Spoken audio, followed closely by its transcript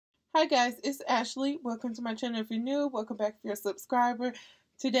Hi guys, it's Ashley. Welcome to my channel if you're new. Welcome back if you're a subscriber.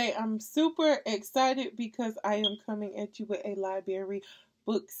 Today I'm super excited because I am coming at you with a library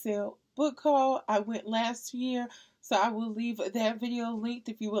book sale book haul. I went last year, so I will leave that video linked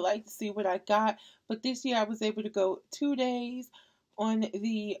if you would like to see what I got. But this year I was able to go 2 days on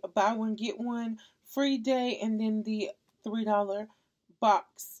the buy one get one free day and then the $3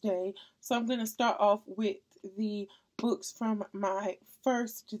 box day. So I'm going to start off with the books from my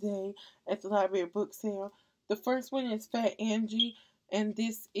first day at the library book sale. The first one is Fat Angie, and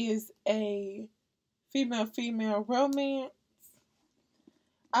this is a female romance.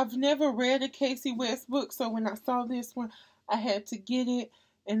 I've never read a Casey West book, so when I saw this one, I had to get it,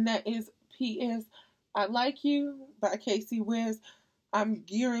 and that is P.S. I Like You by Casey West. I'm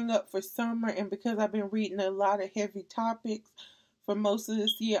gearing up for summer, and because I've been reading a lot of heavy topics for most of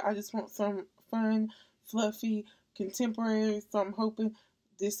this year, I just want some fun, fluffy, contemporary, so I'm hoping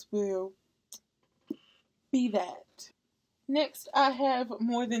this will be that. Next, I have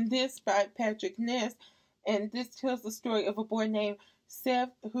More Than This by Patrick Ness, and this tells the story of a boy named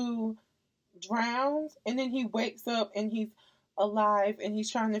Seth who drowns, and then he wakes up and he's alive, and he's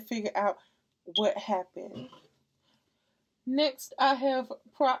trying to figure out what happened. Next, I have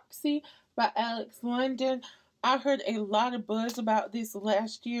Proxy by Alex London. I heard a lot of buzz about this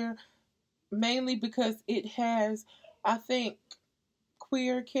last year, mainly because it has, I think,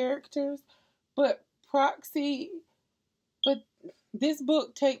 queer characters, but this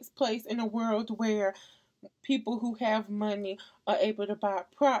book takes place in a world where people who have money are able to buy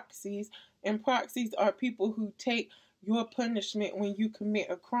proxies, and proxies are people who take your punishment when you commit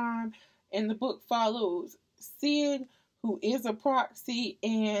a crime. And the book follows Sid, who is a proxy,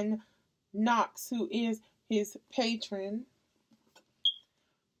 and Knox, who is his patron.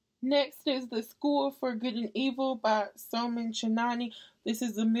 Next is The School for Good and Evil by Soman Chinani. This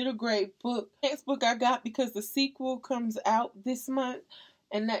is a middle grade book. Next book I got because the sequel comes out this month,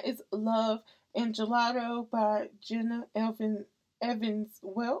 and that is Love and Gelato by Jenna Evans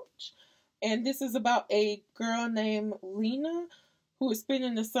Welch. And this is about a girl named Lena who is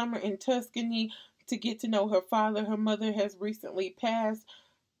spending the summer in Tuscany to get to know her father. Her mother has recently passed,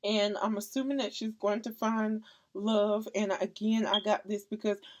 and I'm assuming that she's going to find love. And again, I got this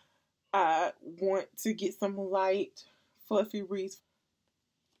because I want to get some light, fluffy reads.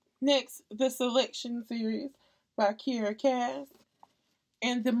 Next, The Selection series by Kiera Cass.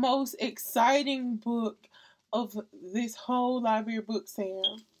 And the most exciting book of this whole library book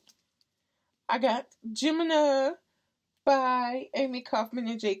sale, I got Gemini by Amy Kaufman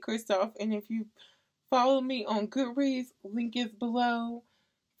and Jay Kristoff. And if you follow me on Goodreads, link is below.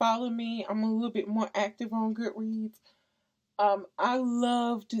 Follow me. I'm a little bit more active on Goodreads. I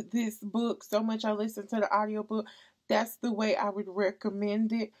loved this book so much. I listened to the audiobook. That's the way I would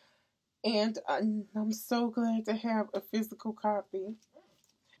recommend it. And I'm so glad to have a physical copy.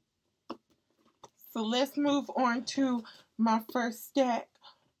 So let's move on to my first stack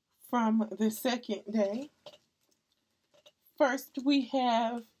from the second day. First, we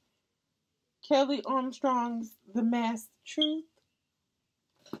have Kelly Armstrong's The Masked Truth.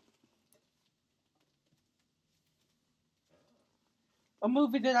 A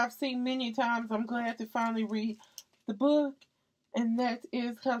movie that I've seen many times. I'm glad to finally read the book. And that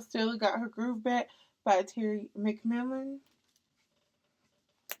is How Stella Got Her Groove Back by Terry McMillan.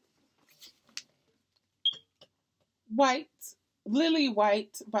 Lily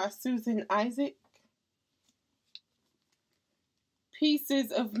White by Susan Isaac.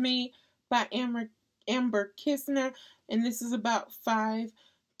 Pieces of Me by Amber Kistner. And this is about 5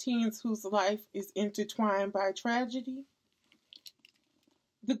 teens whose life is intertwined by tragedy.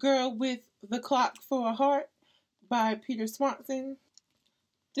 The Girl with the Clock for a Heart by Peter Swanson.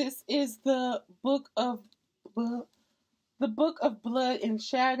 This is the Book of Blood and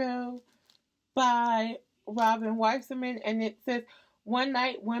Shadow by Robin Weisserman, and it says, one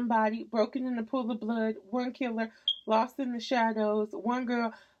night, one body, broken in a pool of blood, one killer, lost in the shadows, one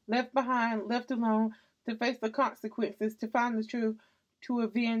girl left behind, left alone, to face the consequences, to find the truth, to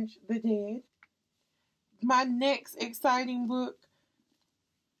avenge the dead. My next exciting book,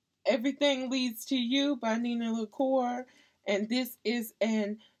 Everything Leads to You by Nina LaCour, and this is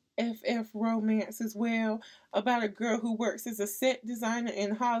an FF romance as well, about a girl who works as a set designer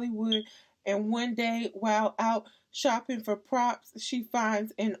in Hollywood, and one day while out shopping for props, she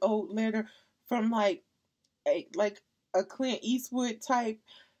finds an old letter from like a Clint Eastwood type,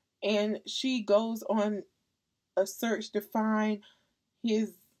 and she goes on a search to find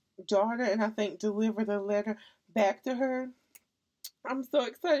his daughter, and I think deliver the letter back to her. I'm so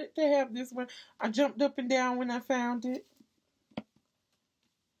excited to have this one. I jumped up and down when I found it.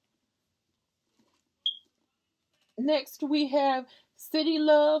 Next, we have City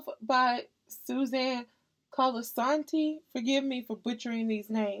Love by Suzanne Colasanti. Forgive me for butchering these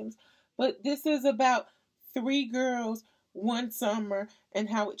names, but this is about three girls one summer and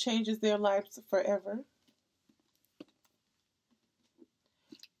how it changes their lives forever.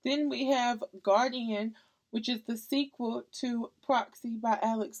 Then we have Guardian, which is the sequel to Proxy by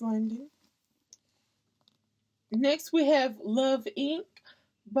Alex London. Next, we have Love Inc.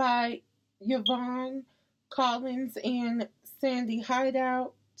 by Yvonne Collins and Sandy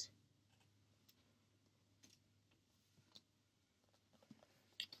Hideout.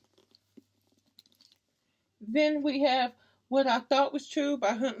 Then we have What I Thought Was True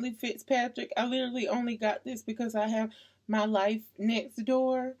by Huntley Fitzpatrick. I literally only got this because I have My Life Next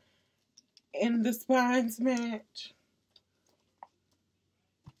Door and The Spines Match.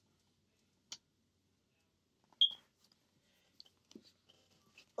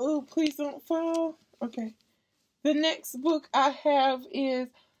 Oh, please don't fall. Okay. The next book I have is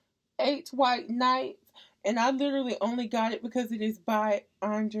Eight White Nights, and I literally only got it because it is by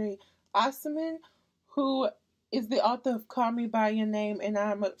Andre Osman, who is the author of Call Me By Your Name, and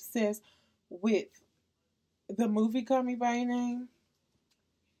I'm obsessed with the movie Call Me By Your Name.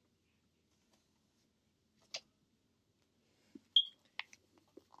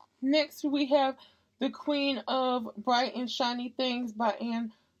 Next, we have The Queen of Bright and Shiny Things by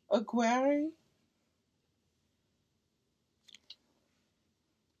Anne Aguirre.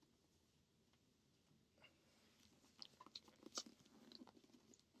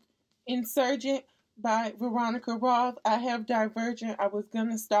 Insurgent by Veronica Roth. I have Divergent. I was going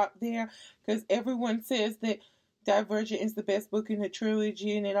to stop there because everyone says that Divergent is the best book in the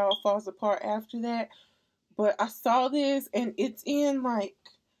trilogy and it all falls apart after that. But I saw this and it's in like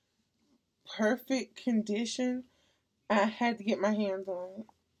perfect condition. I had to get my hands on it.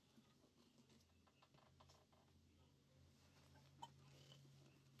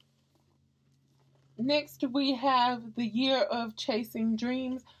 Next, we have The Year of Chasing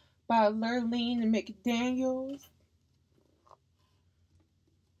Dreams by Lurleen McDaniels.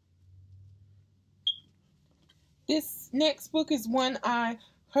 This next book is one I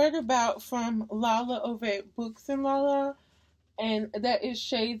heard about from Lala over at Books and Lala, and that is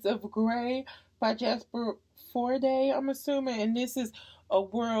Shades of Grey by Jasper Forday, I'm assuming. And this is a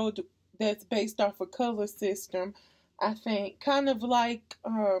world that's based off a color system, I think. Kind of like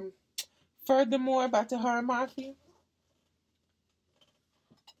Furthermore by Tahara Mafi.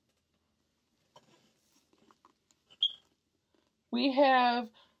 We have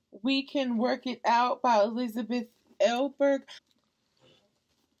We Can Work It Out by Elizabeth Elberg.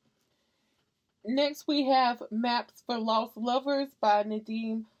 Next, we have Maps for Lost Lovers by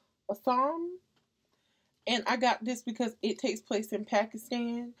Nadeem Assam. And I got this because it takes place in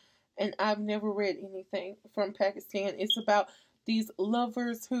Pakistan, and I've never read anything from Pakistan. It's about these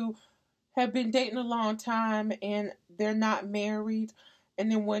lovers who have been dating a long time and they're not married, and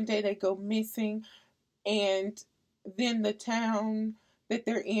then one day they go missing, and then the town that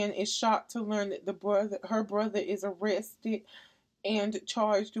they're in is shocked to learn that her brother is arrested and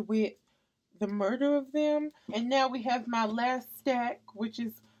charged with the murder of them. And now we have my last stack, which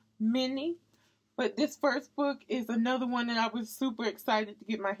is Minnie. But this first book is another one that I was super excited to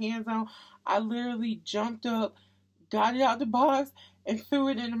get my hands on. I literally jumped up, got it out the box, and threw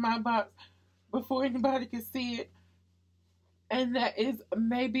it into my box before anybody could see it. And that is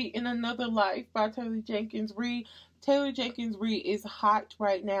Maybe in Another Life by Taylor Jenkins Reid. Taylor Jenkins Reid is hot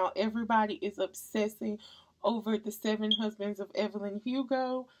right now. Everybody is obsessing over The Seven Husbands of Evelyn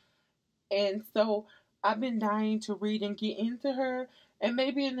Hugo. And so I've been dying to read and get into her. And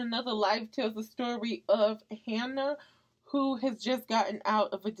Maybe in Another Life tells the story of Hannah, who has just gotten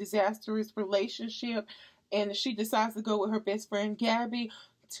out of a disastrous relationship. And she decides to go with her best friend Gabby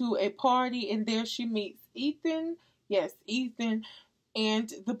to a party. And there she meets Ethan. Yes, Ethan.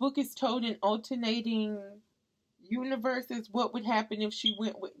 And the book is told in alternating universes. What would happen if she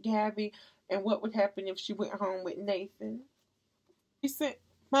went with Gabby? And what would happen if she went home with Nathan?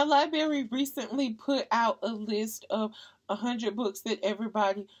 My library recently put out a list of 100 books that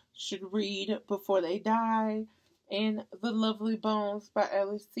everybody should read before they die, and The Lovely Bones by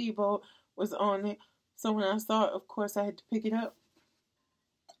Alice Sebold was on it. So when I saw it, of course, I had to pick it up.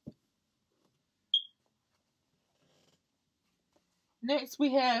 Next,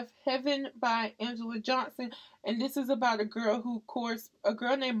 we have Heaven by Angela Johnson, and this is about a girl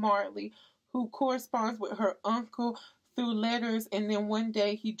named Marley, who corresponds with her uncle through letters, and then one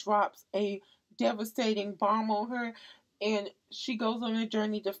day he drops a devastating bomb on her, and she goes on a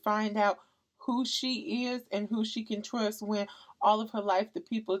journey to find out who she is and who she can trust when all of her life the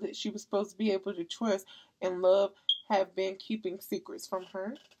people that she was supposed to be able to trust and love have been keeping secrets from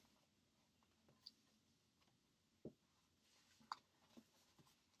her.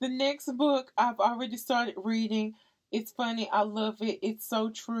 The next book I've already started reading. It's funny, I love it. It's so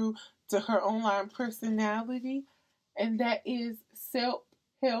true to her online personality. And that is Self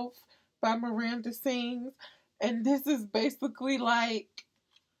Help by Miranda Sings. And this is basically like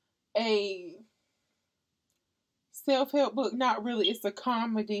a self-help book. Not really, it's a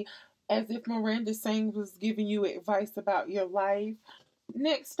comedy, as if Miranda Sings was giving you advice about your life.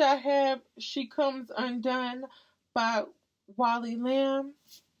 Next I have She Comes Undone by Wally Lamb.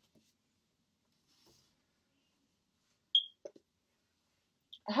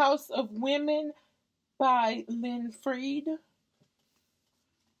 House of Women by Lynn Freed.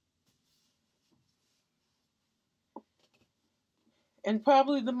 And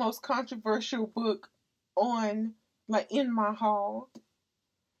probably the most controversial book on, like, in my haul,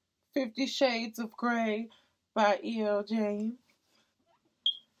 50 Shades of Grey by E.L. James.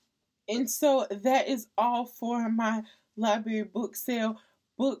 And so that is all for my library book sale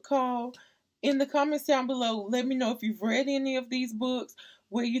book haul. In the comments down below, let me know if you've read any of these books,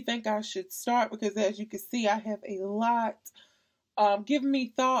 where you think I should start, because as you can see, I have a lot. Give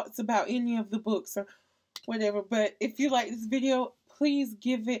me thoughts about any of the books or whatever. But if you like this video, please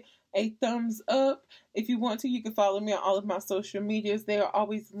give it a thumbs up. If you want to, you can follow me on all of my social medias. They are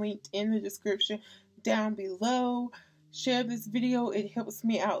always linked in the description down below. Share this video. It helps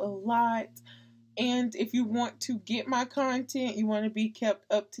me out a lot. And if you want to get my content, you want to be kept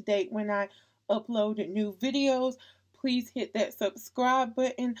up to date when I upload new videos, please hit that subscribe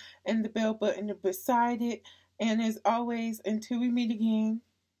button and the bell button beside it. And as always, until we meet again,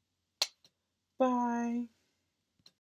 bye.